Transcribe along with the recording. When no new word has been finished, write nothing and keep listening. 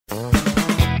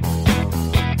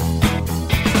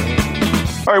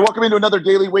All right, welcome into another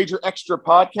Daily Wager Extra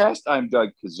podcast. I'm Doug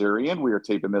Kazarian. We are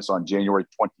taping this on January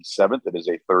 27th. It is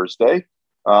a Thursday.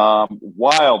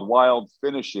 Wild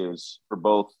finishes for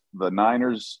both the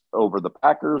Niners over the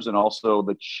Packers and also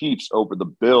the Chiefs over the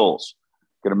Bills.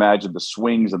 You can imagine the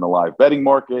swings in the live betting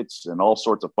markets and all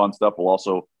sorts of fun stuff.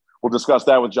 We'll discuss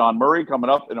that with John Murray coming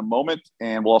up in a moment,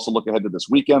 and we'll also look ahead to this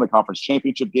weekend, the conference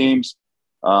championship games.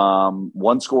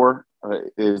 One score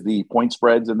is the point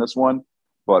spreads in this one.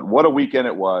 But what a weekend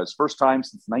it was. First time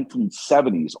since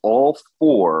 1970s, all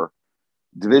four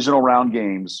divisional round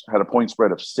games had a point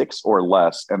spread of 6 or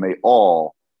less, and they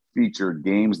all featured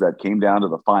games that came down to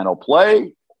the final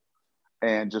play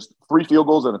and just 3 field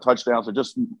goals and a touchdown. So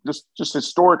just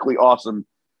historically awesome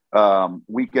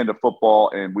weekend of football,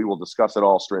 and we will discuss it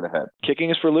all straight ahead. Kicking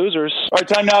is for losers. All right,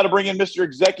 time now to bring in Mr.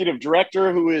 Executive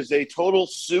Director, who is a total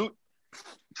suit,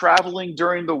 traveling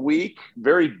during the week.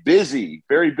 Very busy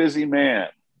man.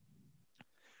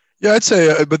 Yeah, I'd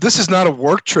say, but this is not a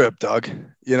work trip, Doug.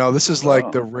 You know, this is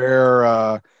like the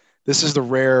rare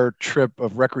trip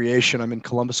of recreation. I'm in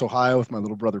Columbus, Ohio with my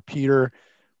little brother, Peter.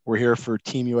 We're here for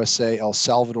Team USA El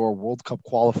Salvador World Cup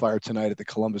qualifier tonight at the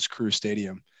Columbus Crew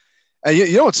Stadium. And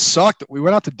you know what sucked? We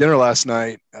went out to dinner last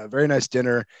night, a very nice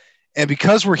dinner. And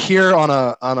because we're here on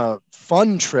a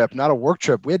fun trip, not a work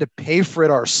trip, we had to pay for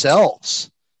it ourselves.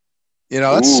 You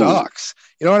know, that sucks.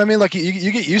 You know what I mean? Like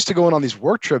you get used to going on these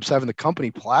work trips, having the company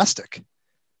plastic.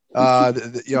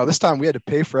 This time we had to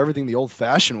pay for everything the old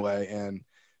fashioned way. And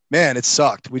man, it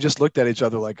sucked. We just looked at each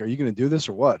other like, are you going to do this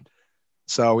or what?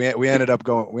 So we ended up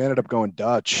going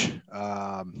Dutch.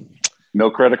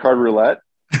 No credit card roulette.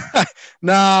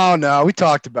 No, we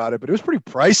talked about it, but it was pretty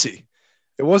pricey.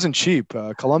 It wasn't cheap.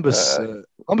 Columbus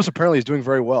apparently is doing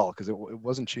very well because it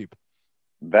wasn't cheap.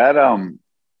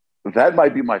 That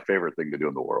might be my favorite thing to do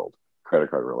in the world. Credit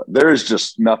card roulette. There is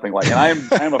just nothing like it.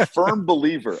 I'm a firm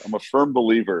believer.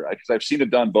 Because I've seen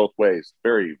it done both ways.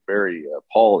 Very, very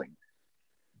appalling.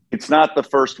 It's not the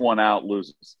first one out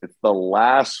loses. It's the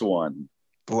last one.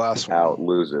 Out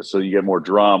loses. So you get more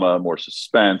drama, more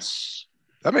suspense.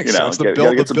 That makes sense. You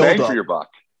gotta get some bang for your buck.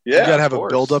 Yeah, you gotta have a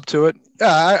build up to it.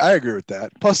 Yeah, I agree with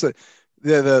that. Plus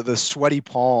the sweaty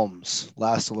palms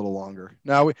last a little longer.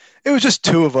 Now it was just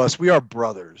 2 of us. We are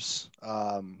brothers,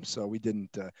 so we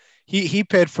didn't. He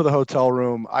paid for the hotel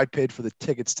room. I paid for the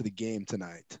tickets to the game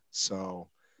tonight. So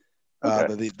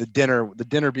the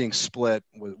dinner being split,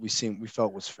 we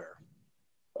felt was fair.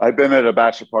 I've been at a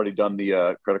bachelor party, done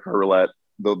the credit card roulette.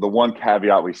 The one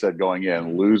caveat we said going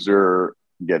in: loser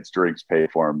gets drinks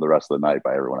paid for him the rest of the night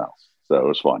by everyone else. So it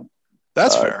was fun.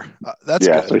 That's fair. That's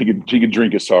good. So he can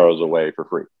drink his sorrows away for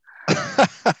free.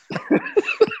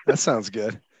 That sounds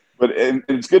good. But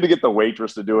it's good to get the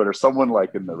waitress to do it or someone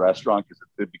like in the restaurant because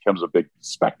it becomes a big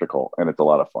spectacle and it's a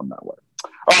lot of fun that way.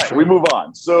 All right, we move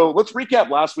on. So let's recap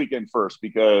last weekend first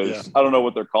because I don't know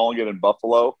what they're calling it in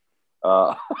Buffalo,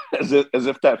 as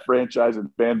if that franchise and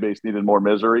fan base needed more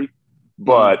misery.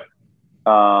 But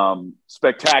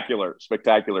spectacular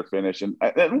finish and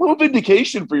a little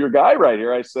vindication for your guy right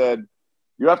here. I said,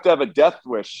 you have to have a death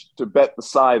wish to bet the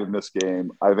side in this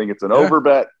game. I think it's an over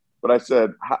bet, but I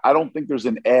said, I don't think there's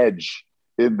an edge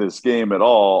in this game at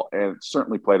all. And it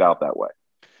certainly played out that way.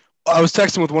 I was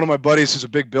texting with one of my buddies who's a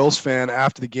big Bills fan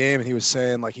after the game. And he was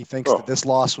saying like, he thinks that this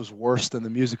loss was worse than the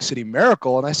Music City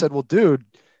Miracle. And I said, well, dude,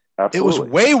 Absolutely. It was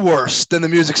way worse than the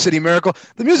Music City Miracle.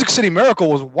 The Music City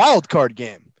Miracle was a wild card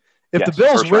game. If the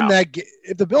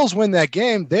Bills win that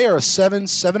game, they are a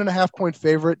 7.5 point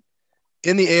favorite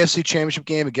in the AFC Championship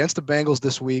game against the Bengals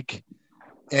this week,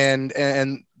 and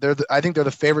I think they're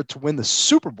the favorite to win the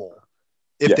Super Bowl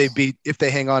if they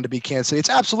hang on to beat Kansas City.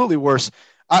 It's absolutely worse.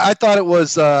 I thought it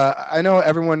was. I know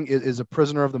everyone is a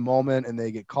prisoner of the moment and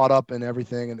they get caught up in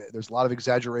everything, and there's a lot of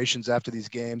exaggerations after these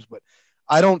games, but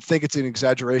I don't think it's an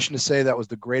exaggeration to say that was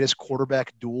the greatest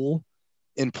quarterback duel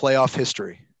in playoff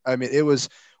history. I mean, it was.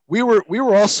 We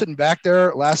were all sitting back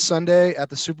there last Sunday at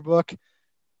the Superbook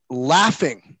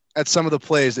laughing at some of the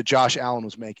plays that Josh Allen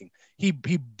was making. He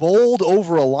bowled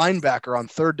over a linebacker on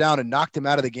 3rd down and knocked him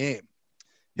out of the game.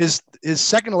 His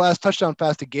second to last touchdown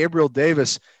pass to Gabriel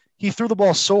Davis, he threw the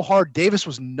ball so hard Davis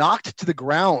was knocked to the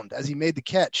ground as he made the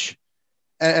catch.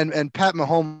 And Pat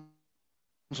Mahomes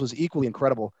was equally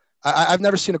incredible. I've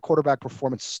never seen a quarterback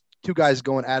performance, 2 guys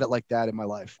going at it like that in my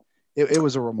life. It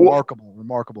was a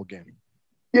remarkable game.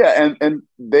 Yeah, and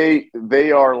they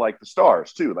are like the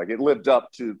stars too. Like it lived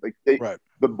up to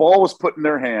the ball was put in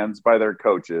their hands by their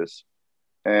coaches,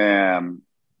 and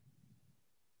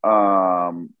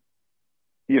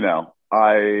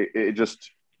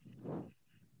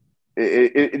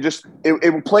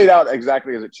it played out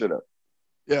exactly as it should have.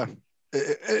 Yeah,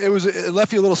 It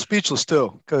left you a little speechless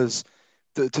too, because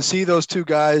to see those two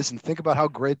guys and think about how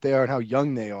great they are and how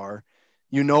young they are,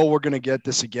 we're going to get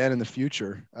this again in the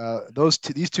future.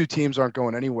 These two teams aren't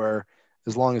going anywhere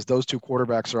as long as those two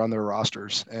quarterbacks are on their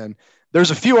rosters. And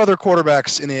there's a few other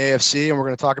quarterbacks in the AFC, and we're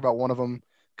going to talk about one of them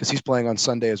because he's playing on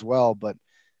Sunday as well. But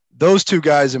those two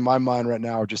guys in my mind right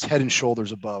now are just head and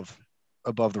shoulders above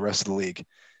the rest of the league.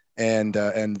 And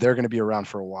they're going to be around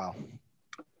for a while.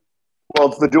 Well,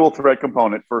 it's the dual threat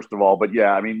component, first of all. But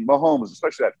yeah, I mean, Mahomes,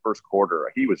 especially that first quarter,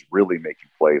 he was really making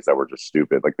plays that were just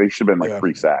stupid. Like they should have been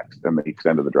 3 sacks in the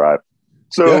extent of the drive.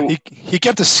 So he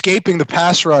kept escaping the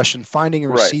pass rush and finding a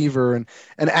receiver. Right.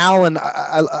 And Allen,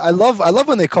 I love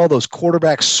when they call those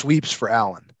quarterback sweeps for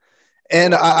Allen.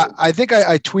 And I think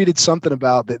I tweeted something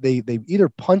about that they either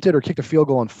punted or kicked a field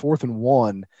goal on 4th and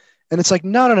 1. And it's like,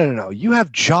 no. You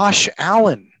have Josh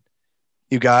Allen.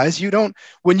 You guys,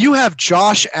 when you have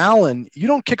Josh Allen, you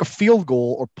don't kick a field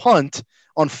goal or punt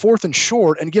on 4th and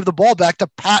short and give the ball back to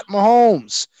Pat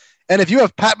Mahomes. And if you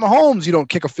have Pat Mahomes, you don't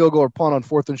kick a field goal or punt on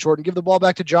 4th and short and give the ball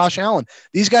back to Josh Allen.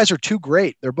 These guys are too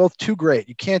great. They're both too great.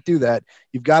 You can't do that.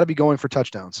 You've got to be going for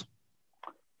touchdowns.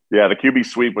 Yeah, the QB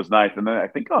sweep was nice. And then I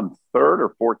think on 3rd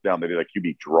or 4th down, they did a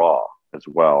QB draw as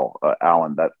well.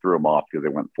 Allen, that threw him off because they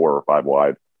went 4 or 5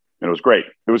 wide. And it was great.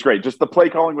 Just the play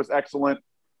calling was excellent.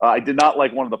 I did not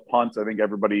like one of the punts. I think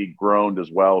everybody groaned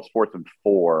as well. It's 4th and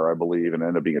 4, I believe, and it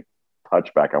ended up being a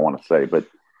touchback, I want to say. But,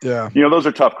 yeah, those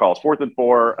are tough calls. 4th and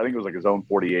 4, I think it was like his own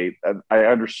 48. I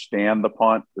understand the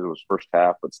punt because it was first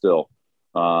half, but still.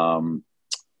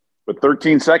 But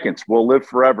 13 seconds will live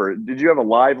forever. Did you have a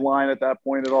live line at that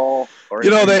point at all? One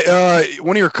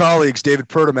of your colleagues, David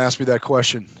Purdom, asked me that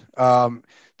question.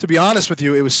 To be honest with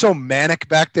you, it was so manic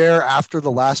back there after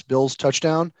the last Bills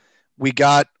touchdown.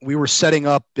 We were setting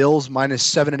up Bills minus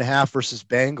 7.5 versus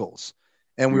Bengals,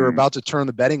 and we were about to turn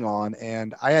the betting on.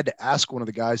 And I had to ask one of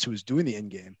the guys who was doing the in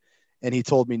game, and he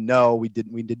told me, no, we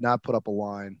did not put up a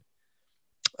line.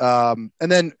 And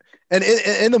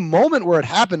in the moment where it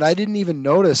happened, I didn't even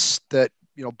notice that,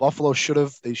 Buffalo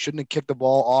shouldn't have kicked the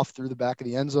ball off through the back of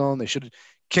the end zone. They should have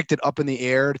kicked it up in the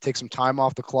air to take some time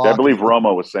off the clock. Yeah, I believe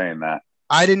Romo was saying that.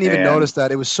 I didn't even notice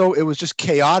that. It was just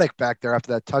chaotic back there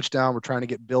after that touchdown. We're trying to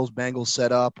get Bills Bengals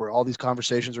set up where all these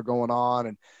conversations are going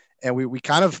on. And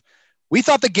we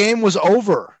thought the game was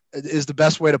over is the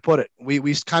best way to put it.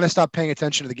 We kind of stopped paying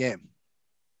attention to the game.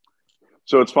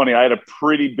 So it's funny. I had a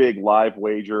pretty big live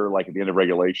wager, like at the end of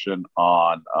regulation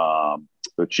on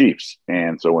the Chiefs.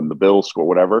 And so when the Bills score,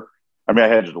 whatever, I mean, I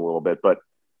hedged a little bit, but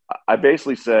I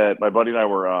basically said, my buddy and I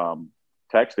were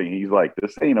texting. He's like,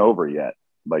 this ain't over yet.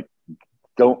 Like,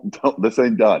 don't, this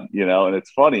ain't done, and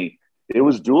it's funny. It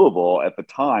was doable at the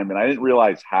time, and I didn't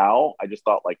realize how. I just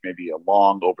thought like maybe a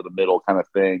long over the middle kind of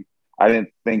thing. I didn't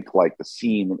think like the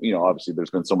seam, obviously there's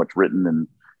been so much written and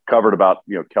covered about,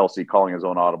 Kelsey calling his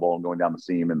own audible and going down the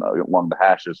seam and along the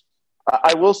hashes.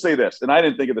 I will say this, and I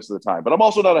didn't think of this at the time, but I'm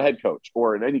also not a head coach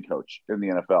or any coach in the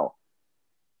NFL.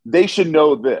 They should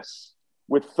know this.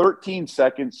 With 13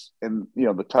 seconds and,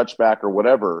 the touchback or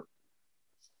whatever,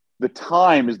 the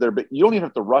time is there, but you don't even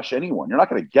have to rush anyone. You're not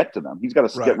going to get to them. He's got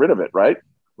to get rid of it, right?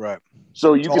 Right.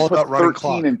 So you can put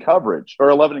 13 in coverage or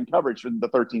 11 in coverage for the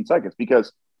 13 seconds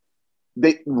because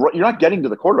you're not getting to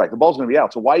the quarterback. The ball's going to be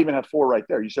out. So why even have 4 right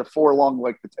there? You should have 4 along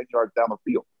like the 10 yards down the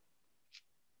field.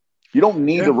 You don't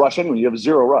need to rush anyone. You have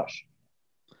 0 rush.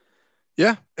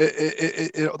 Yeah,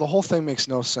 the whole thing makes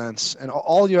no sense. And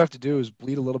all you have to do is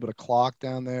bleed a little bit of clock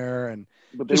down there.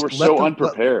 But they were so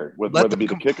unprepared with whether it be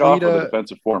the kickoff or the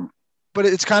defensive form. But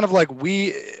it's kind of like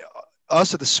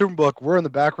us at the Superbook, we're in the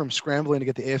back room scrambling to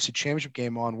get the AFC Championship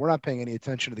game on. We're not paying any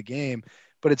attention to the game.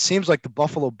 But it seems like the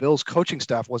Buffalo Bills coaching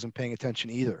staff wasn't paying attention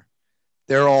either.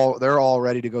 They're all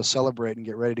ready to go celebrate and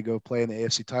get ready to go play in the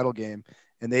AFC title game.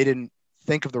 And they didn't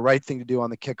think of the right thing to do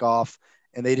on the kickoff.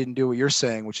 And they didn't do what you're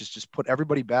saying, which is just put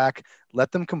everybody back,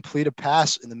 let them complete a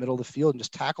pass in the middle of the field and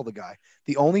just tackle the guy.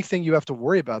 The only thing you have to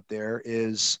worry about there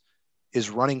is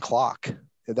running clock.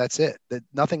 That's it. That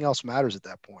nothing else matters at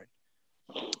that point.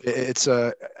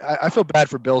 I feel bad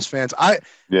for Bills fans. I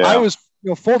was,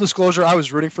 full disclosure, I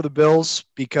was rooting for the Bills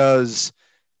because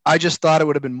I just thought it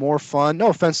would have been more fun. No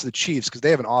offense to the Chiefs, because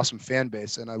they have an awesome fan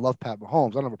base and I love Pat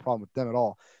Mahomes. I don't have a problem with them at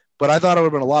all. But I thought it would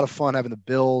have been a lot of fun having the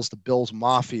Bills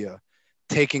Mafia,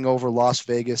 taking over Las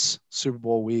Vegas Super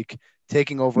Bowl week,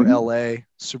 taking over LA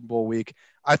Super Bowl week.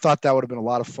 I thought that would have been a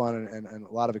lot of fun and a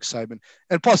lot of excitement.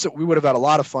 And plus, we would have had a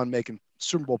lot of fun making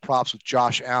Super Bowl props with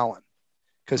Josh Allen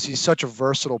because he's such a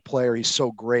versatile player. He's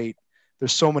so great.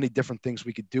 There's so many different things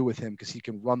we could do with him because he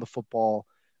can run the football,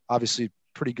 obviously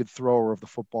pretty good thrower of the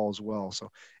football as well.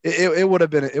 So it would have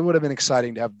been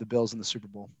exciting to have the Bills in the Super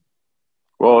Bowl.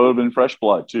 Well, it would have been fresh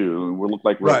blood too. It would look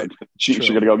like the Chiefs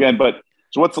are going to go again. But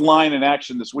so what's the line in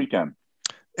action this weekend?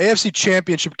 AFC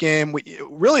Championship game.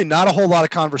 Really not a whole lot of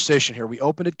conversation here. We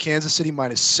opened at Kansas City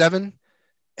 -7,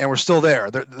 and we're still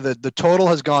there. The total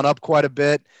has gone up quite a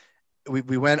bit.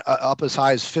 We went up as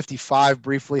high as 55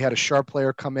 briefly, had a sharp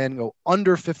player come in, go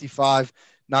under 55,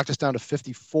 knocked us down to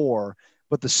 54.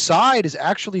 But the side has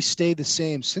actually stayed the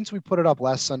same since we put it up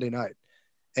last Sunday night.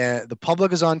 And the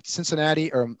public is on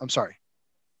Cincinnati, or I'm sorry,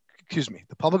 excuse me.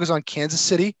 The public is on Kansas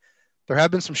City. There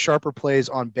have been some sharper plays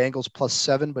on Bengals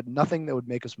 +7, but nothing that would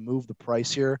make us move the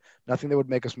price here. Nothing that would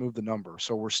make us move the number.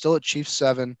 So we're still at Chiefs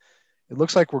 7. It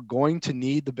looks like we're going to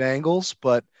need the Bengals,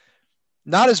 but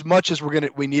not as much as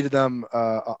we needed them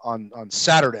on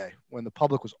Saturday when the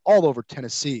public was all over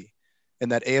Tennessee in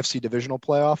that AFC divisional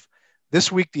playoff.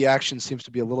 This week, the action seems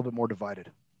to be a little bit more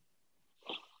divided.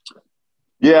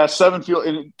 Yeah, 7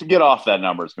 to get off that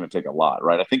number is going to take a lot,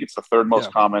 right? I think it's the third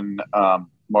most common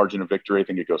margin of victory. I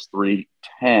think it goes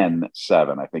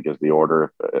 3-10-7, I think is the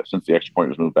order since the extra point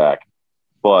was moved back.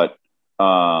 But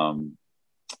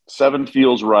 7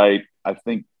 feels right. I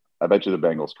bet you the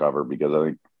Bengals cover because I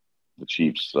think the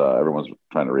Chiefs, everyone's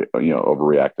trying to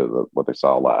overreact to what they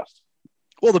saw last.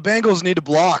 Well, the Bengals need to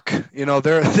block. They're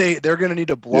going to need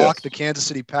to block the Kansas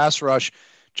City pass rush.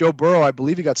 Joe Burrow, I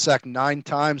believe he got sacked 9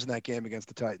 times in that game against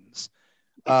the Titans.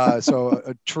 So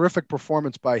a terrific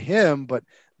performance by him, but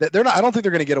they're not. I don't think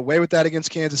they're going to get away with that against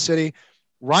Kansas City.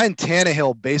 Ryan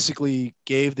Tannehill basically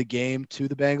gave the game to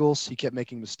the Bengals. He kept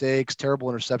making mistakes, terrible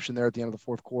interception there at the end of the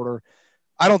fourth quarter.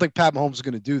 I don't think Pat Mahomes is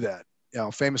going to do that.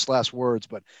 Famous last words,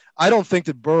 but I don't think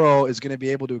that Burrow is going to be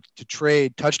able to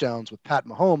trade touchdowns with Pat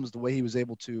Mahomes the way he was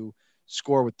able to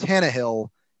score with Tannehill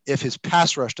if his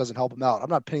pass rush doesn't help him out. I'm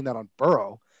not pinning that on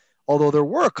Burrow, although there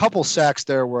were a couple sacks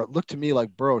there where it looked to me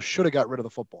like Burrow should have got rid of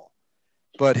the football.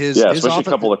 But especially a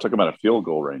couple that took him out of field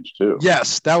goal range too.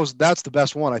 Yes, that's the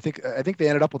best one. I think they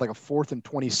ended up with like a 4th and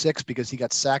 26 because he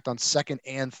got sacked on 2nd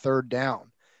and 3rd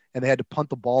down, and they had to punt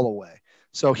the ball away.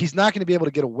 So he's not going to be able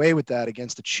to get away with that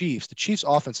against the Chiefs. The Chiefs'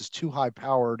 offense is too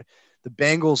high-powered. The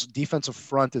Bengals' defensive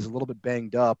front is a little bit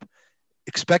banged up.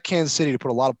 Expect Kansas City to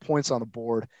put a lot of points on the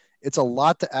board. It's a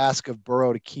lot to ask of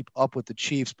Burrow to keep up with the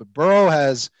Chiefs, but Burrow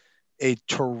has a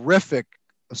terrific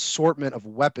assortment of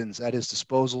weapons at his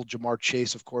disposal. Jamar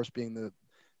Chase, of course, being the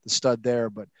stud there,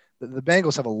 but the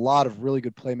Bengals have a lot of really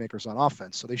good playmakers on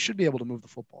offense, so they should be able to move the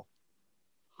football.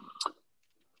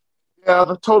 Yeah,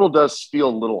 the total does feel a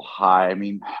little high. I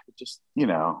mean,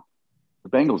 the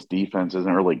Bengals defense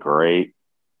isn't really great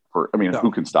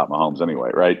who can stop Mahomes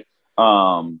anyway, right?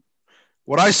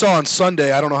 What I saw on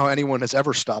Sunday, I don't know how anyone has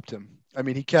ever stopped him. I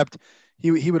mean,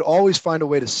 he would always find a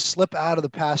way to slip out of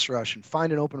the pass rush and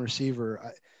find an open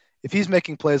receiver. If he's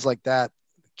making plays like that,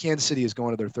 Kansas City is going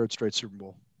to their 3rd straight Super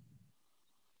Bowl.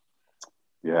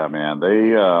 Yeah, man,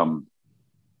 they're going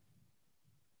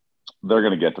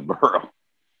to get to Burrow.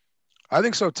 I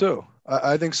think so too.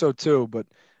 I think so too. But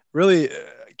really,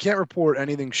 I can't report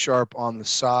anything sharp on the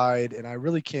side, and I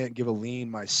really can't give a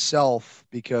lean myself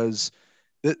because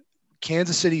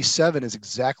Kansas City 7 is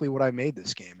exactly what I made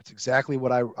this game. It's exactly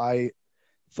what I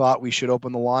thought we should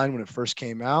open the line when it first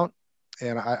came out,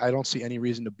 and I don't see any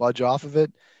reason to budge off of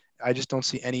it. I just don't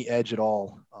see any edge at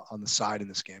all on the side in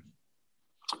this game.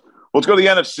 Well, let's go to the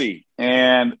NFC,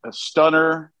 and a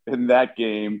stunner in that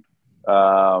game.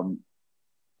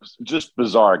 Just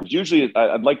bizarre, because usually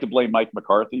I'd like to blame Mike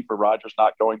McCarthy for Rodgers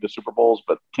not going to Super Bowls,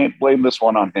 but can't blame this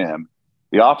one on him.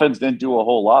 The offense didn't do a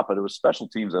whole lot, but it was special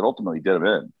teams that ultimately did him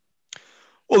in.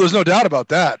 Well, there's no doubt about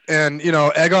that. And,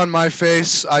 egg on my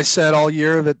face, I said all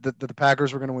year that the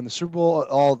Packers were going to win the Super Bowl.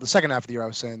 All the second half of the year I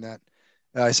was saying that.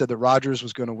 I said that Rodgers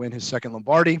was going to win his 2nd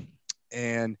Lombardi,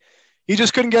 and he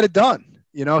just couldn't get it done.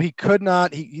 He could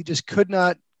not. He just could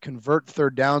not convert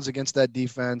 3rd downs against that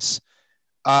defense.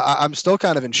 I'm still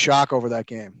kind of in shock over that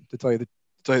game, to tell you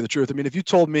the truth. I mean, if you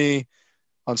told me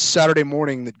on Saturday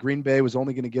morning that Green Bay was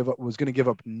going to give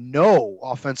up no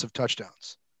offensive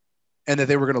touchdowns and that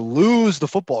they were going to lose the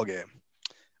football game,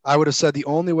 I would have said the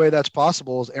only way that's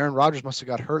possible is Aaron Rodgers must have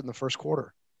got hurt in the first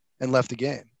quarter and left the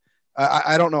game.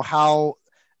 I don't know how.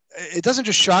 It doesn't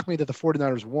just shock me that the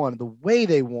 49ers won. The way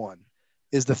they won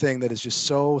is the thing that is just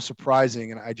so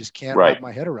surprising, and I just can't wrap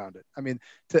my head around it. I mean,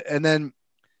 and then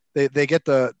they get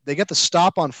the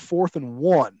stop on 4th and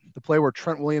 1, the play where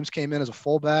Trent Williams came in as a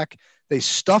fullback. They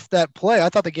stuffed that play. I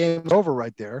thought the game was over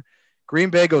right there. Green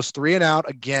Bay goes 3 and out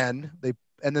again.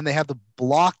 And then they have the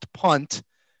blocked punt.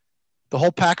 The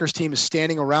whole Packers team is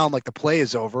standing around like the play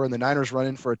is over, and the Niners run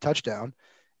in for a touchdown.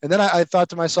 And then I thought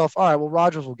to myself, all right, well,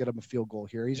 Rodgers will get him a field goal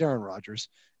here. He's Aaron Rodgers.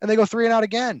 And they go 3-and-out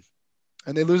again.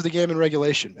 And they lose the game in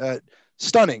regulation.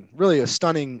 Stunning, really a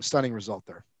stunning result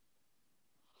there.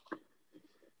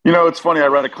 It's funny. I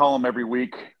write a column every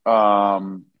week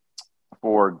for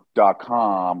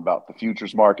 .com about the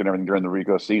futures market and everything during the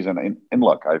Rico season. And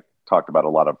look, I've talked about a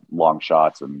lot of long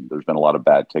shots, and there's been a lot of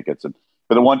bad tickets. And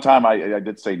for the one time, I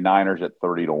did say Niners at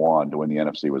 30-1 to win the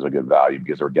NFC was a good value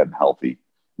because they were getting healthy.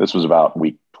 This was about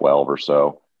week 12 or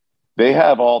so. They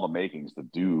have all the makings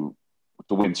to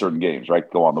win certain games, right?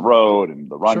 Go on the road and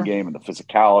the run game and the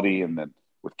physicality, and then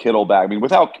with Kittle back. I mean,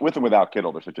 with and without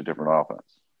Kittle, they're such a different offense.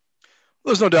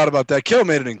 There's no doubt about that. Kittle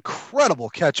made an incredible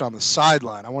catch on the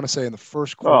sideline. I want to say in the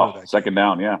first quarter. Oh, second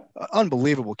down, yeah.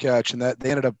 Unbelievable catch, and that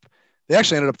they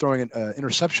actually ended up throwing an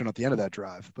interception at the end of that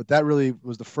drive. But that really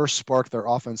was the first spark their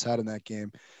offense had in that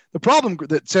game. The problem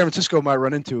that San Francisco might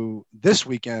run into this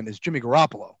weekend is Jimmy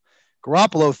Garoppolo.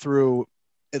 Garoppolo threw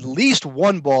at least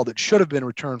one ball that should have been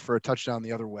returned for a touchdown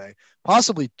the other way,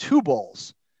 possibly two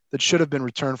balls that should have been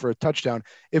returned for a touchdown.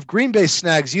 If Green Bay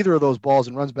snags either of those balls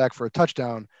and runs back for a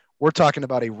touchdown, we're talking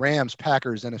about a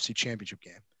Rams-Packers NFC Championship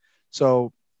game.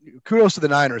 So kudos to the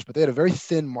Niners, but they had a very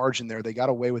thin margin there. They got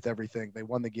away with everything. They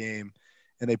won the game,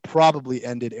 and they probably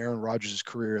ended Aaron Rodgers'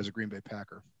 career as a Green Bay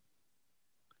Packer.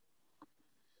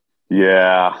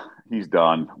 Yeah, he's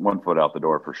done. 1 foot out the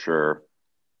door for sure.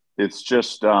 It's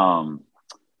just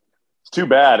it's too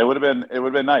bad. It would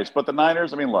have been nice. But the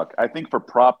Niners, I mean, look, I think for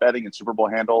prop betting and Super Bowl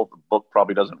handle, the book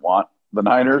probably doesn't want the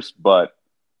Niners, but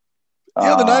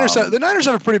yeah, the Niners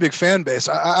have a pretty big fan base.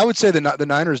 I would say the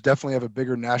Niners definitely have a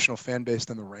bigger national fan base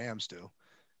than the Rams do.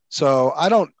 So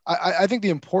I think the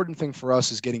important thing for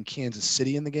us is getting Kansas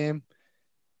City in the game.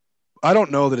 I don't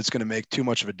know that it's going to make too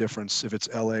much of a difference if it's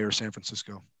LA or San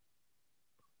Francisco.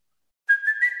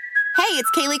 Hey,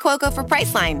 it's Kaylee Cuoco for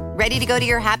Priceline. Ready to go to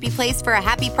your happy place for a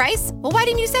happy price? Well, why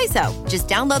didn't you say so? Just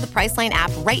download the Priceline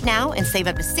app right now and save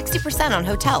up to 60% on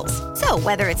hotels. So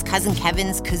whether it's Cousin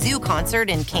Kevin's Kazoo Concert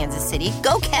in Kansas City,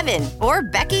 go Kevin, or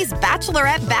Becky's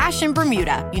Bachelorette Bash in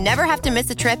Bermuda, you never have to miss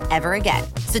a trip ever again.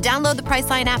 So download the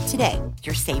Priceline app today.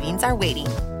 Your savings are waiting.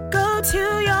 Go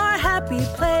to your happy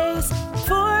place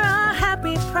for a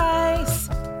happy price.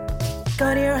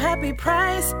 Go to your happy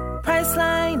price,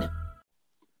 Priceline.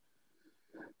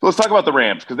 So let's talk about the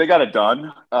Rams because they got it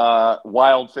done.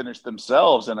 Wild finished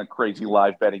themselves in a crazy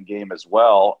live betting game as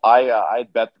well. I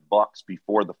bet the Bucs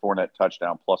before the Fournette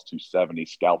touchdown plus 270,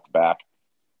 scalped back.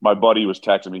 My buddy was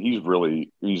texting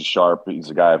me. He's sharp. He's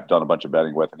a guy I've done a bunch of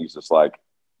betting with, and he's just like,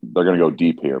 they're going to go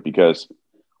deep here because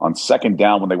on second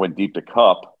down when they went deep to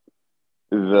Kupp,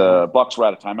 the Bucs were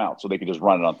out of timeout, so they could just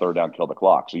run it on third down, kill the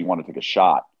clock. So you want to take a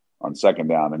shot on second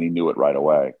down, and he knew it right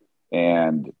away.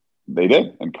 And they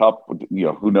did. And Kupp,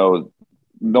 who knows?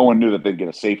 No one knew that they'd get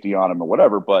a safety on him or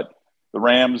whatever, but the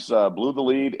Rams blew the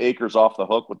lead. Akers off the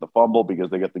hook with the fumble because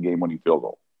they get the game-winning field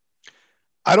goal.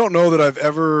 I don't know that I've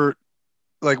ever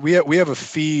 – we have a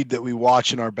feed that we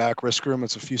watch in our back risk room.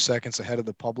 It's a few seconds ahead of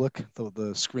the public,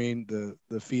 the screen,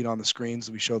 the feed on the screens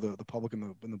that we show the public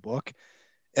in the book.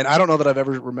 And I don't know that I've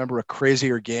ever remember a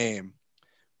crazier game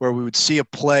where we would see a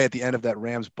play at the end of that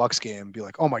Rams-Bucs game and be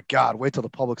like, oh, my God, wait till the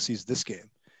public sees this game.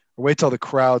 Or wait till the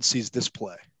crowd sees this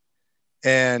play.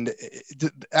 And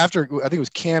after, I think it was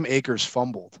Cam Akers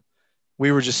fumbled,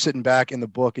 we were just sitting back in the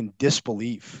book in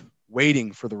disbelief,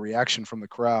 waiting for the reaction from the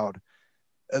crowd.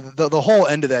 The whole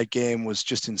end of that game was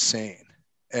just insane.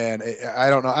 And I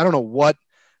don't know what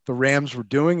the Rams were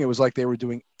doing. It was like they were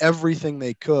doing everything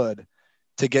they could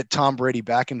to get Tom Brady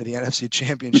back into the NFC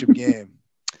Championship game.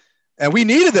 And we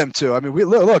needed them to. I mean,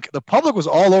 look, the public was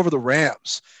all over the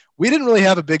Rams. We didn't really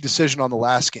have a big decision on the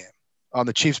last game, on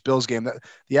the Chiefs-Bills game.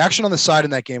 The action on the side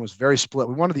in that game was very split.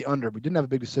 We wanted the under. We didn't have a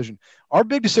big decision. Our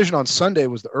big decision on Sunday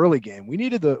was the early game. We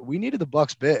needed the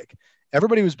Bucs big.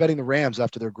 Everybody was betting the Rams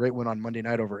after their great win on Monday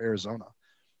night over Arizona.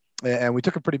 And we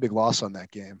took a pretty big loss on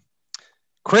that game.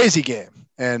 Crazy game.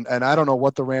 And I don't know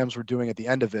what the Rams were doing at the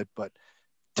end of it, but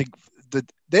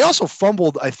they also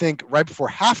fumbled, I think, right before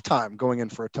halftime going in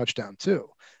for a touchdown too.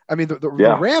 I mean, the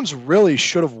Rams really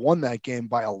should have won that game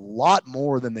by a lot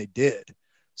more than they did.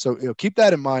 So keep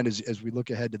that in mind as we look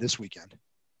ahead to this weekend.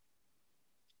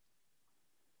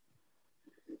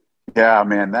 Yeah,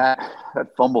 man, that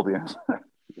fumble the Rams.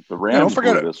 Don't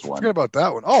forget about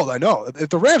that one. Oh, I know. If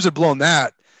the Rams had blown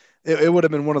that, it would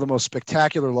have been one of the most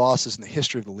spectacular losses in the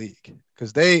history of the league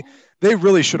because they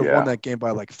really should have won that game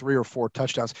by like 3 or 4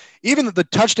 touchdowns. Even the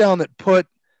touchdown that put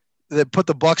the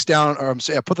Bucs down,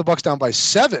 put the Bucs down by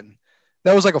 7.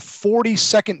 That was like a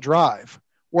 40-second drive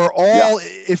where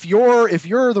if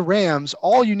you're the Rams,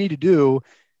 all you need to do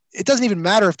it doesn't even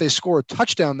matter if they score a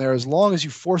touchdown there as long as you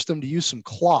force them to use some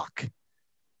clock.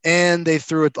 And they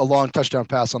threw it a long touchdown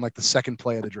pass on like the second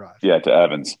play of the drive. Yeah, to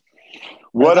Evans.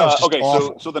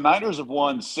 So the Niners have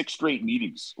won 6 straight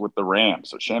meetings with the Rams.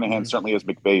 So Shanahan certainly has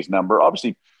McVay's number.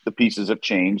 Obviously, the pieces have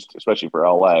changed, especially for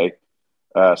LA.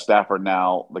 Stafford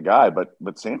now the guy, but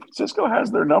San Francisco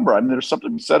has their number. I mean, there's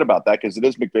something said about that because it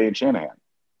is McVay and Shanahan.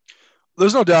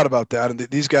 There's no doubt about that. And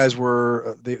these guys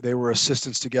were they were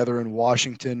assistants together in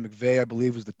Washington. McVay, I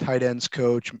believe, was the tight ends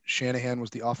coach. Shanahan was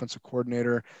the offensive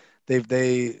coordinator.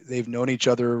 They've known each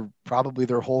other probably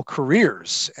their whole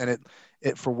careers. And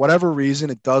it for whatever reason,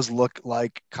 it does look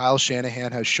like Kyle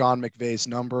Shanahan has Sean McVay's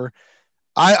number.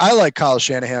 I like Kyle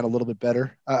Shanahan a little bit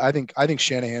better. I think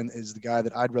Shanahan is the guy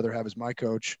that I'd rather have as my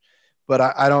coach, but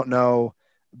I don't know.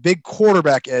 Big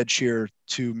quarterback edge here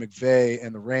to McVay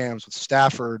and the Rams with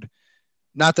Stafford.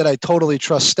 Not that I totally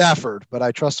trust Stafford, but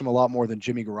I trust him a lot more than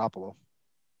Jimmy Garoppolo.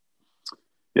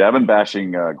 Yeah, I've been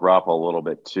bashing Garoppolo a little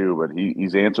bit too, but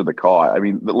he's answered the call. I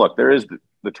mean, look, there is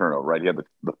the turnover, right? He had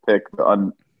the pick,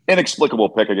 inexplicable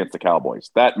pick against the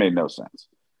Cowboys. That made no sense.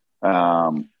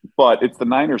 But it's the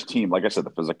Niners team. Like I said,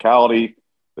 the physicality,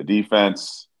 the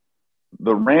defense,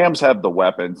 the Rams have the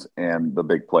weapons and the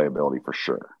big playability for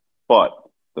sure. But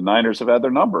the Niners have had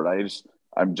their number.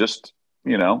 I'm just,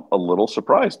 a little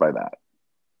surprised by that.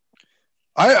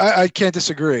 I can't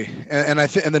disagree. And I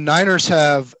think, and the Niners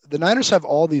have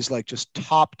all these like just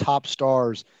top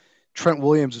stars. Trent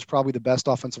Williams is probably the best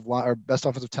offensive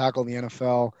tackle in the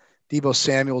NFL. Deebo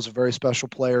Samuel is a very special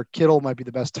player. Kittle might be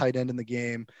the best tight end in the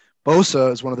game.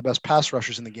 Bosa is one of the best pass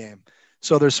rushers in the game.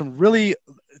 So there's some really,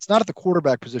 it's not at the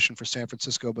quarterback position for San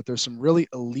Francisco, but there's some really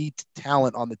elite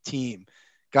talent on the team,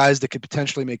 guys that could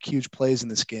potentially make huge plays in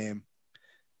this game.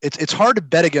 It's hard to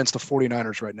bet against the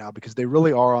 49ers right now because they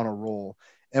really are on a roll.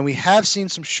 And we have seen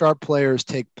some sharp players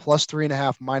take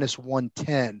 +3.5,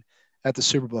 -110 at the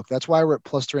Superbook. That's why we're at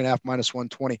 +3.5,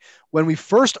 -120. When we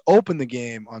first opened the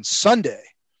game on Sunday,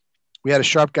 we had a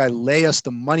sharp guy lay us the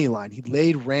money line. He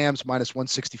laid Rams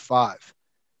 -165.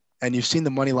 And you've seen the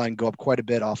money line go up quite a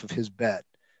bit off of his bet,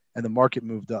 and the market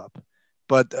moved up.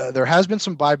 But there has been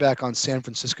some buyback on San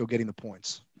Francisco getting the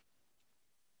points.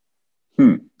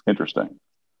 Interesting.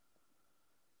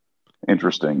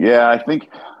 Yeah, I think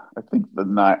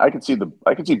I can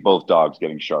see both dogs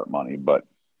getting sharp money, but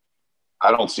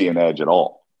I don't see an edge at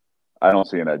all.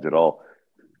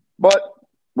 But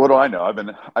what do I know? I've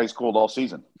been ice cold all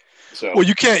season. So. Well,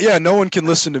 you can't. Yeah, no one can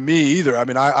listen to me either. I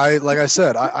mean, I like I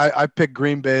said, I picked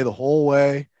Green Bay the whole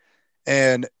way,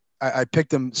 and I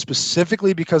picked them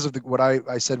specifically because of what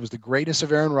I said was the greatness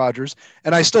of Aaron Rodgers,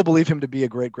 and I still believe him to be a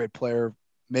great player,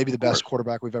 maybe the best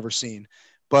quarterback we've ever seen.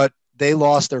 But they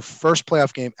lost their first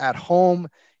playoff game at home.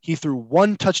 He threw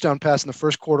 1 touchdown pass in the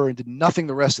first quarter and did nothing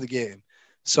the rest of the game.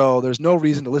 So there's no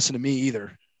reason to listen to me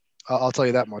either. I'll tell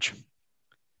you that much.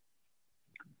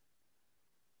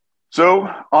 So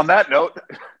on that note,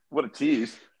 what a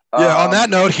tease. Yeah, on that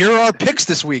note, here are our picks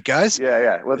this week, guys.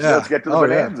 Yeah. Let's get to the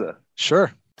bonanza. Yeah.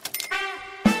 Sure.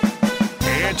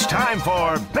 It's time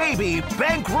for Baby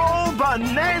Bankroll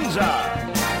Bonanza.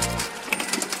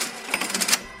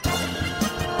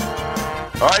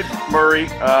 All right, Murray.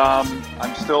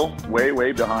 I'm still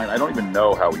way behind. I don't even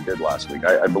know how we did last week.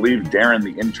 I believe Darren,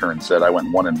 the intern, said I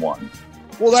went 1-1.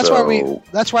 Well, that's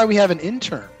why we have an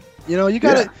intern. You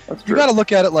gotta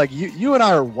look at it like you and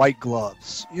I are white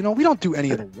gloves. We don't do any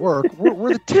of the work.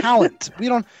 We're the talent. We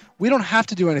don't have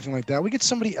to do anything like that. We get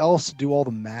somebody else to do all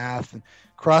the math and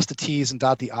cross the T's and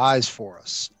dot the I's for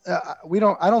us.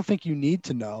 I don't think you need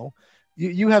to know.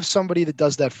 You have somebody that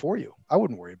does that for you. I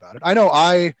wouldn't worry about it. I know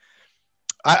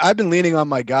I've been leaning on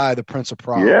my guy, the Prince of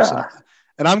Props,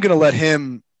 and I'm gonna let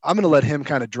him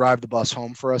kind of drive the bus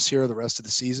home for us here the rest of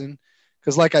the season.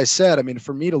 Because, like I said, I mean,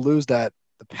 for me to lose the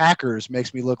Packers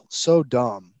makes me look so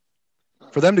dumb.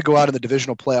 For them to go out in the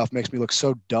divisional playoff makes me look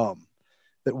so dumb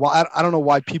that I don't know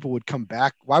why people would come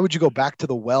back. Why would you go back to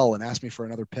the well and ask me for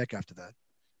another pick after that?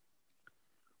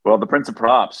 Well, the Prince of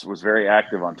Props was very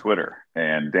active on Twitter,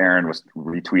 and Darren was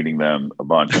retweeting them a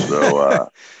bunch. So,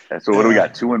 so what do we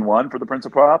got? 2-1 for the Prince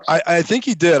of Props? I think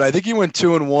he did. I think he went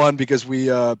 2-1 because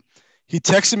he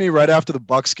texted me right after the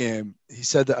Bucs game. He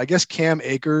said that I guess Cam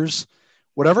Akers,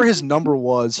 whatever his number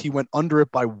was, he went under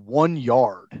it by 1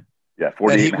 yard. Yeah,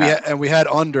 48 and we had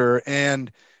under.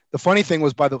 And the funny thing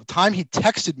was, by the time he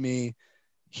texted me,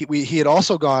 he had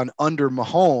also gone under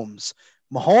Mahomes.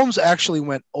 Mahomes actually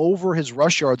went over his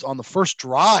rush yards on the first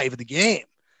drive of the game.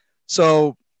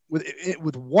 So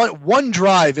with one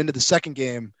drive into the second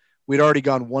game, we'd already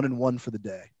gone 1-1 for the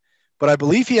day. But I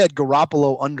believe he had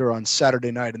Garoppolo under on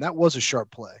Saturday night, and that was a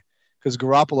sharp play. because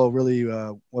Garoppolo really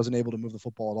wasn't able to move the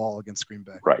football at all against Green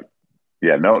Bay. Right.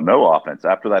 Yeah, no offense.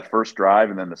 After that first drive,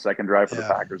 and then the second drive for the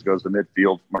Packers goes to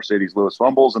midfield. Mercedes Lewis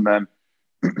fumbles, and then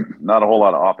not a whole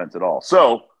lot of offense at all.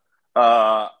 So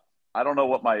I don't know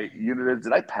what my unit is.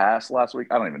 Did I pass last week?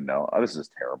 I don't even know. This is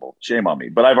terrible. Shame on me.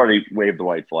 But I've already waved the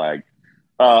white flag.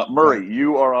 Murray,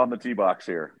 you are on the tee box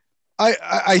here.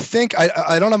 I think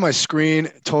I don't have my screen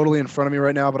totally in front of me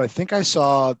right now, but I think I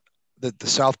saw that the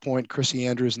South Point, Chrissy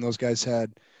Andrews, and those guys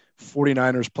had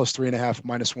 49ers plus 3.5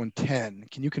 minus 110.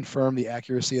 Can you confirm the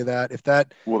accuracy of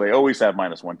that? Well, they always have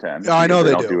minus 110. I know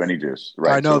they don't do any juice.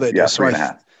 Right. I know they do. Yeah,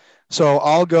 3.5. So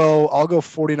I'll go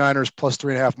 49ers plus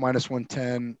 3.5 minus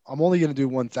 110. I'm only going to do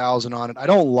 1,000 on it. I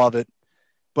don't love it,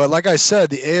 but like I said,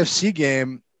 the AFC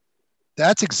game,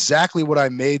 that's exactly what I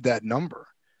made that number.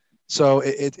 So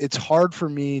it's hard for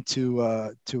me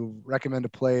to recommend a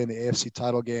play in the AFC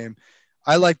title game.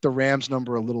 I like the Rams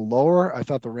number a little lower. I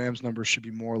thought the Rams number should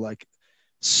be more like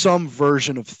some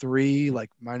version of 3, like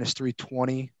minus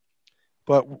 320.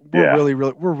 But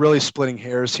we're really splitting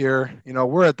hairs here. You know,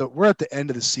 we're at the end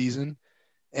of the season,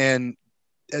 and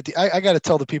I got to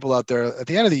tell the people out there at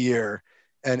the end of the year,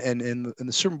 and in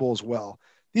the Super Bowl as well,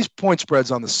 these point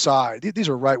spreads on the side, these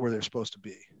are right where they're supposed to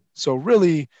be. So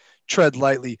really tread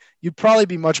lightly. You'd probably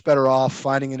be much better off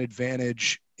finding an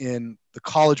advantage in the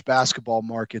college basketball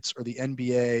markets or the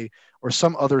NBA or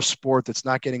some other sport that's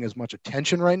not getting as much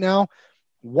attention right now.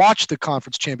 Watch the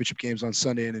conference championship games on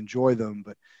Sunday and enjoy them.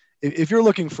 But if you're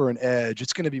looking for an edge,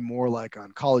 it's going to be more like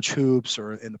on college hoops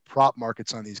or in the prop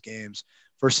markets on these games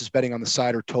versus betting on the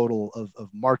side or total of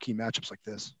marquee matchups like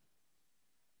this.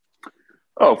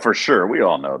 Oh, for sure. We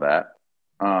all know that.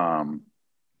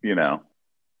 You know,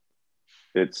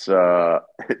 it's the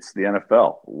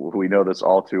NFL. We know this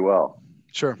all too well.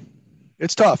 Sure.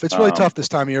 It's tough. It's really tough this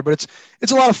time of year, but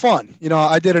it's a lot of fun. You know,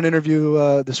 I did an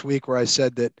interview this week where I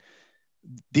said that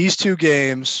these two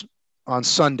games on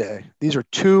Sunday, these are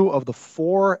 2 of the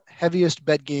 4 heaviest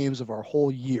bet games of our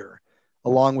whole year,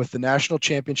 along with the national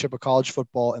championship of college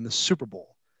football and the Super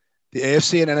Bowl. The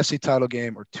AFC and NFC title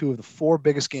game are 2 of the 4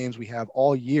 biggest games we have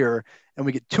all year, and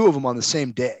we get 2 of them on the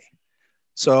same day.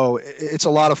 So it's a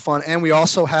lot of fun. And we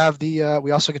also have we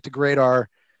also get to grade our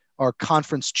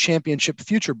conference championship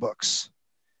future books,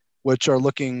 which are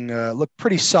look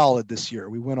pretty solid this year.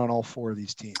 We win on all 4 of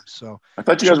these teams. So I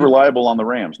thought you guys were liable on the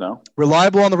Rams, no?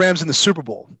 Reliable on the Rams in the Super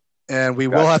Bowl. And we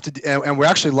will have to, and we're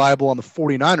actually liable on the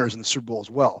 49ers in the Super Bowl as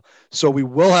well. So we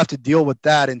will have to deal with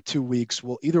that in 2 weeks.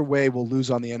 Either way, we'll lose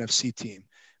on the NFC team.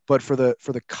 But for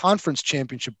the conference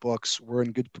championship books, we're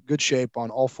in good shape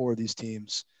on all 4 of these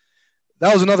teams.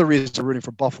 That was another reason for rooting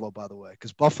for Buffalo, by the way,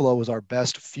 because Buffalo was our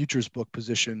best futures book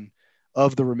position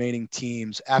of the remaining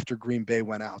teams after Green Bay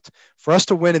went out. For us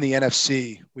to win in the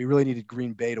NFC, we really needed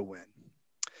Green Bay to win.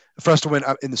 For us to win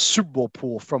in the Super Bowl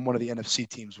pool from one of the NFC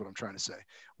teams, what I'm trying to say,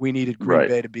 we needed Green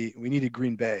Bay to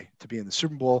be in the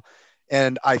Super Bowl,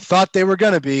 and I thought they were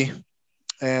going to be,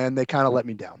 and they kind of let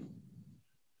me down.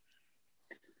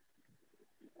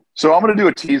 So I'm going to do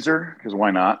a teaser because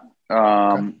why not?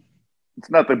 Okay. It's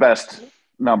not the best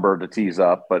number to tease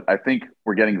up, but I think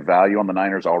we're getting value on the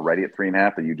Niners already at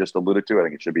 3.5 that you just alluded to. I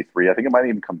think it should be 3. I think it might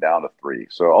even come down to 3.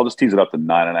 So I'll just tease it up to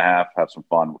 9.5, have some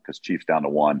fun because Chiefs down to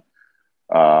 1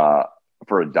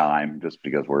 for a dime, just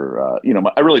because we're,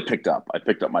 I really picked up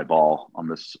my ball on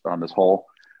this hole.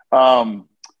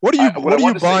 What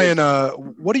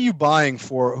are you buying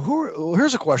for?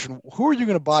 Here's a question. Who are you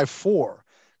going to buy for?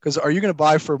 Because are you going to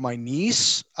buy for my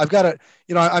niece?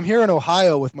 I'm here in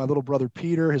Ohio with my little brother,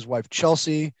 Peter. His wife,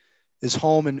 Chelsea, is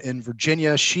home in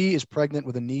Virginia. She is pregnant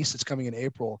with a niece that's coming in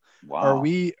April. Wow.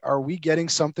 Are we getting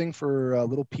something for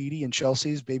little Petey and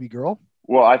Chelsea's baby girl?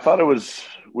 Well, I thought it was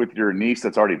with your niece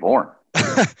that's already born.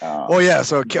 Well, yeah.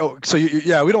 So we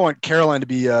don't want Caroline to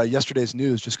be yesterday's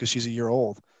news just because she's a year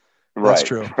old. That's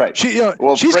true. Right. She's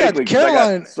got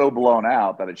Caroline so blown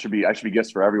out that I should be gifts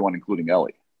for everyone, including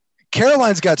Ellie.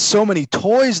 Caroline's got so many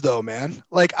toys though, man.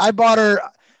 Like I bought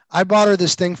her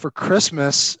this thing for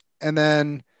Christmas, and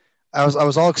then I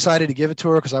was all excited to give it to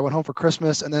her because I went home for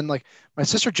Christmas, and then like my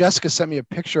sister Jessica sent me a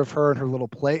picture of her in her little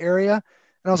play area, and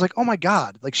I was like, oh my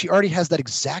God, like she already has that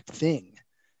exact thing.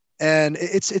 And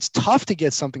it's tough to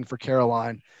get something for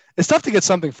Caroline. It's tough to get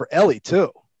something for Ellie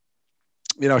too.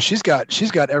 She's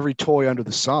got every toy under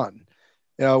the sun.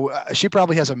 She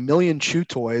probably has a million chew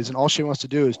toys, and all she wants to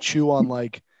do is chew on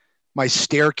like my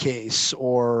staircase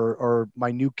or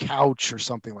my new couch or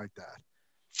something like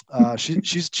that.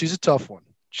 She's a tough one.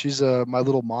 She's my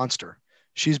little monster.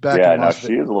 She's back. Yeah, no,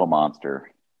 she is a little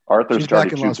monster. Arthur's tried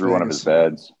to chew through one of his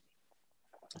beds.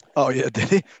 Oh yeah, did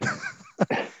he?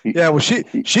 Yeah, well,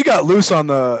 she got loose on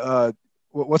the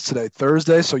what's today?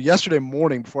 Thursday. So yesterday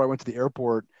morning, before I went to the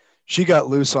airport, she got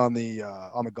loose on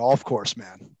the golf course,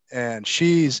 man. And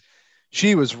she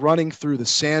was running through the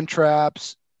sand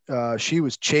traps. She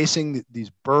was chasing these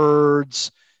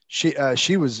birds. She had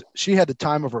the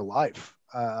time of her life.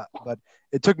 But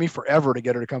it took me forever to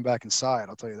get her to come back inside.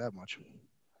 I'll tell you that much.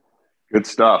 Good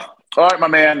stuff. All right, my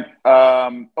man.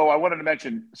 I wanted to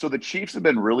mention, so the Chiefs have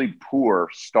been really poor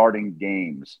starting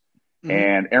games. Mm-hmm.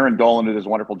 And Aaron Dolan did his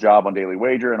wonderful job on Daily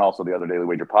Wager and also the other Daily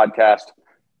Wager podcast.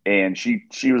 And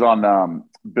she was on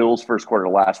Bill's first quarter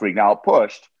last week. Now it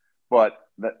pushed, but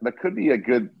that could be a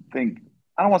good thing.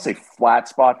 I don't want to say flat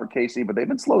spot for KC, but they've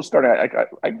been slow starting. I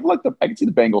can see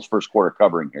the Bengals first quarter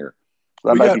covering here. So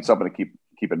that might be something to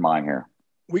keep in mind here.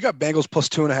 We got Bengals plus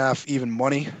 2.5 even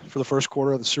money for the first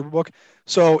quarter of the Superbook.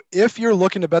 So if you're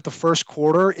looking to bet the first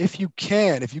quarter, if you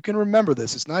can remember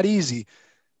this, it's not easy.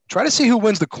 Try to see who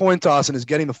wins the coin toss and is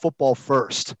getting the football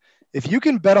first. If you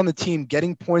can bet on the team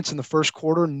getting points in the first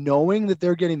quarter, knowing that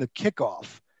they're getting the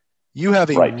kickoff, you have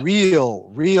a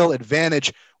real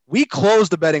advantage. We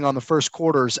closed the betting on the first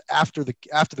quarters after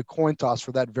the coin toss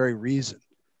for that very reason.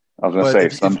 I was going to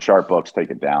say some sharp books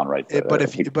take it down right there. But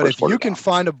if you can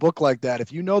find a book like that,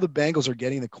 if you know the Bengals are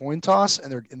getting the coin toss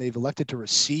and they've elected to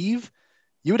receive,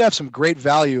 you would have some great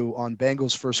value on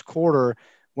Bengals first quarter.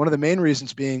 One of the main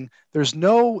reasons being there's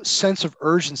no sense of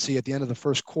urgency at the end of the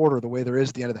first quarter the way there is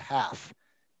at the end of the half.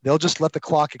 They'll just let the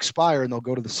clock expire and they'll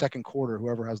go to the second quarter,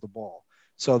 whoever has the ball.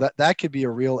 So that could be a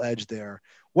real edge there.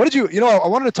 What did I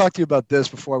wanted to talk to you about this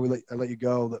before I let you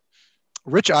go.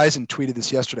 Rich Eisen tweeted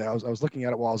this yesterday. I was looking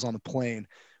at it while I was on the plane.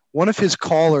 One of his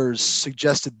callers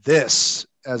suggested this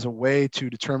as a way to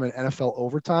determine NFL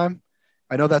overtime.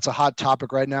 I know that's a hot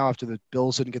topic right now after the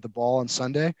Bills didn't get the ball on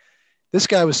Sunday. This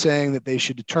guy was saying that they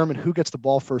should determine who gets the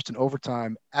ball first in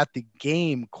overtime at the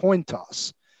game coin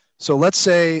toss. So let's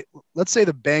say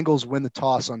the Bengals win the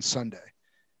toss on Sunday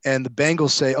and the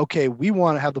Bengals say, okay, we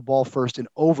want to have the ball first in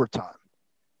overtime.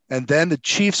 And then the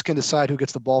Chiefs can decide who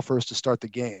gets the ball first to start the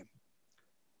game.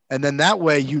 And then that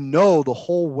way, the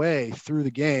whole way through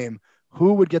the game,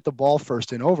 who would get the ball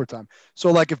first in overtime.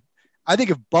 So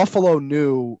if Buffalo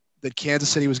knew that Kansas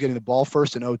City was getting the ball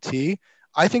first in OT,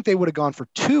 I think they would have gone for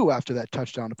 2 after that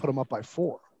touchdown to put them up by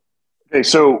 4. Okay,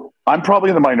 so I'm probably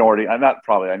in the minority. I'm not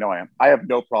probably. I know I am. I have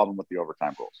no problem with the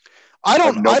overtime rules. I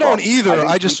don't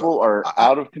either. People are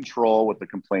out of control with the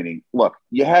complaining. Look,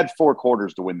 you had 4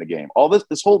 quarters to win the game. All this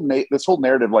whole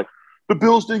narrative, like the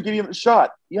Bills didn't give you a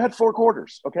shot. You had 4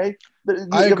 quarters. Okay,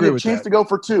 I agree with a chance to go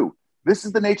for 2. This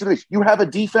is the nature of this. You have a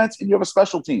defense and you have a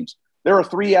special teams. There are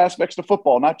 3 aspects to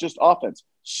football, not just offense.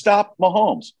 Stop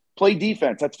Mahomes. Play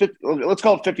defense. That's 50. Let's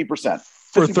call it 50%.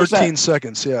 For 13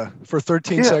 seconds, yeah. For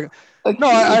 13 seconds. No,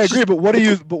 I agree. But what do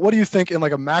you think in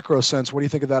like a macro sense? What do you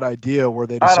think of that idea where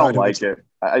they decide? I don't like it.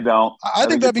 I don't. I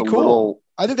think that'd be cool.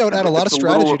 I think that would add a lot of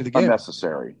strategy to the game.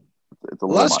 Unnecessary. It's a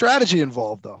lot of strategy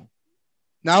involved, though.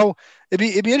 Now it'd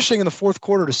be interesting in the fourth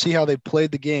quarter to see how they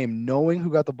played the game, knowing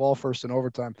who got the ball first in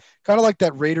overtime. Kind of like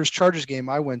that Raiders-Chargers game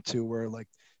I went to, where like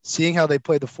seeing how they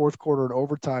played the fourth quarter in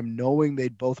overtime, knowing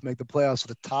they'd both make the playoffs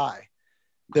with a tie.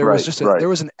 There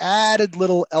was an added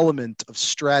little element of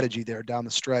strategy there down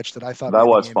the stretch that I thought that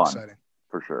was fun, exciting.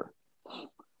 For sure.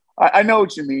 I know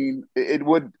what you mean. It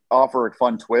would offer a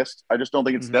fun twist. I just don't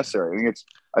think it's necessary.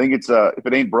 I think it's if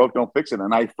it ain't broke, don't fix it.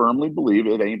 And I firmly believe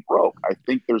it ain't broke. I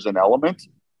think there's an element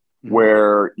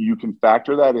where you can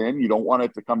factor that in. You don't want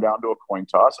it to come down to a coin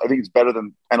toss. I think it's better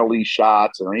than penalty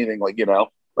shots or anything like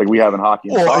we have in hockey.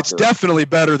 And soccer. It's definitely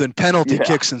better than penalty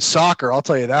kicks in soccer. I'll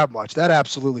tell you that much. That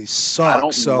absolutely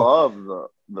sucks. I don't love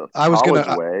the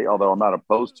college way, although I'm not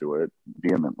opposed to it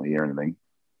vehemently or anything.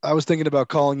 I was thinking about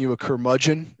calling you a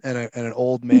curmudgeon and an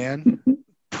old man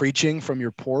preaching from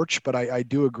your porch, but I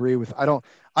do agree with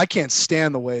I can't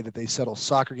stand the way that they settle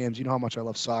soccer games. You know how much I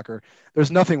love soccer.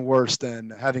 There's nothing worse than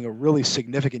having a really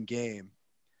significant game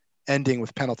ending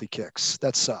with penalty kicks.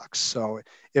 That sucks. So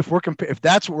if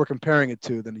that's what we're comparing it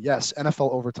to, then yes,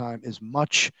 NFL overtime is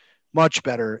much, much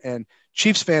better. And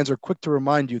Chiefs fans are quick to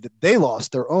remind you that they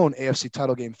lost their own AFC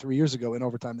title game 3 years ago in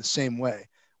overtime the same way,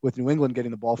 with New England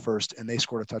getting the ball first and they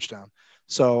scored a touchdown.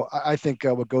 So I think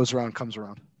what goes around comes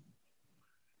around.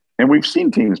 And we've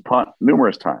seen teams punt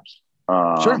numerous times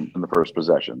in the first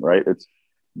possession, right? It's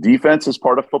defense is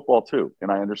part of football too. And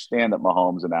I understand that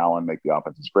Mahomes and Allen make the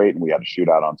offenses great and we had a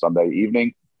shootout on Sunday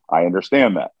evening. I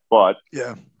understand that, but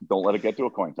don't let it get to a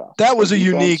coin toss. That was a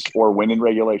unique or win in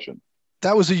regulation.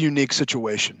 That was a unique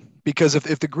situation because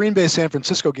if the Green Bay San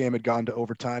Francisco game had gone to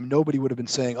overtime, nobody would have been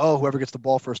saying, oh, whoever gets the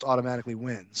ball first automatically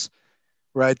wins.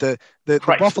 right? The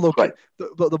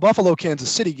Buffalo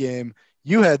Kansas City game,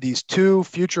 you had these two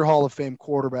future Hall of Fame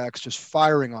quarterbacks just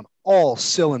firing on all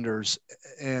cylinders,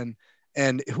 and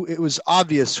it was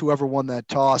obvious whoever won that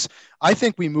toss. I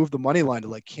think we moved the money line to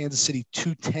like Kansas City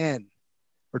 210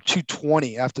 or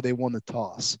 220 after they won the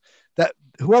toss. That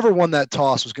whoever won that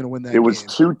toss was going to win that game. It was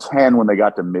 210 when they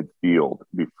got to midfield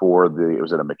before it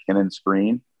was at a McKinnon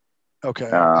screen. Okay.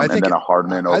 And then a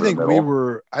Hardman over the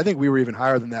middle. I think we were even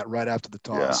higher than that right after the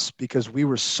toss because we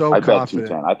were so confident. Bet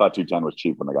 210. I thought 210 was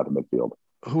cheap when they got to midfield.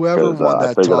 Whoever won that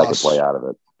I figured toss, I could play out of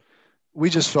it. We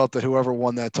just felt that whoever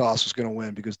won that toss was going to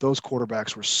win because those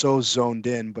quarterbacks were so zoned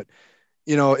in. But,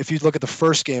 if you look at the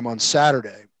first game on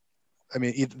Saturday, I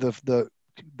mean,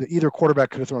 either quarterback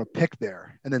could have thrown a pick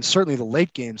there. And then certainly the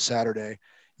late game Saturday,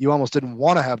 you almost didn't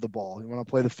want to have the ball. You want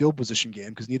to play the field position game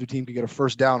because neither team could get a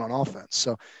first down on offense.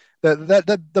 So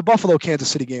the Buffalo Kansas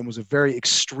City game was a very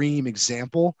extreme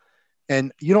example,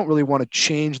 and you don't really want to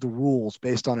change the rules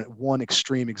based on one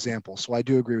extreme example. So I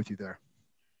do agree with you there.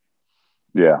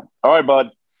 Yeah. All right,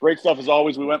 bud. Great stuff as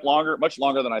always. We went much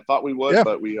longer than I thought we would,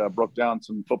 but we broke down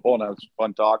some football and had some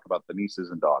fun talk about the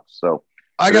nieces and dogs. So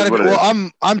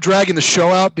I'm dragging the show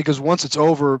out because once it's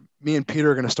over, me and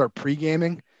Peter are going to start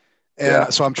pre-gaming.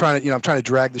 And so I'm trying to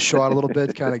drag the show out a little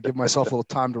bit, kind of give myself a little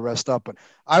time to rest up. But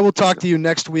I will talk to you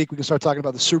next week. We can start talking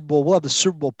about the Super Bowl. We'll have the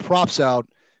Super Bowl props out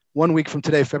 1 week from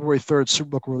today, February 3rd.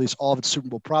 Superbook will release all of its Super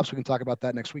Bowl props. We can talk about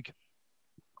that next week.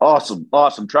 Awesome.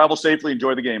 Travel safely.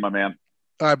 Enjoy the game, my man.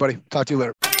 All right, buddy. Talk to you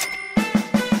later.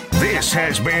 This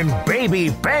has been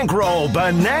Baby Bankroll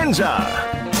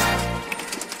Bonanza.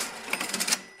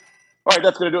 All right,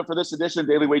 that's going to do it for this edition of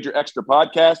Daily Wager Extra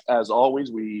Podcast. As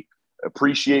always, we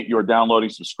appreciate your downloading,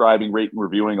 subscribing, rating,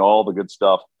 reviewing, all the good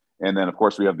stuff. And then, of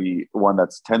course, we have the one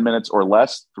that's 10 minutes or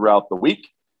less throughout the week.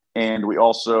 And we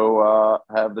also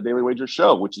have the Daily Wager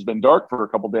show, which has been dark for a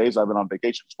couple of days. I've been on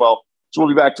vacation as well. So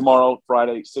we'll be back tomorrow,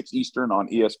 Friday, 6 Eastern on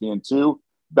ESPN2.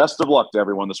 Best of luck to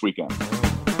everyone this weekend.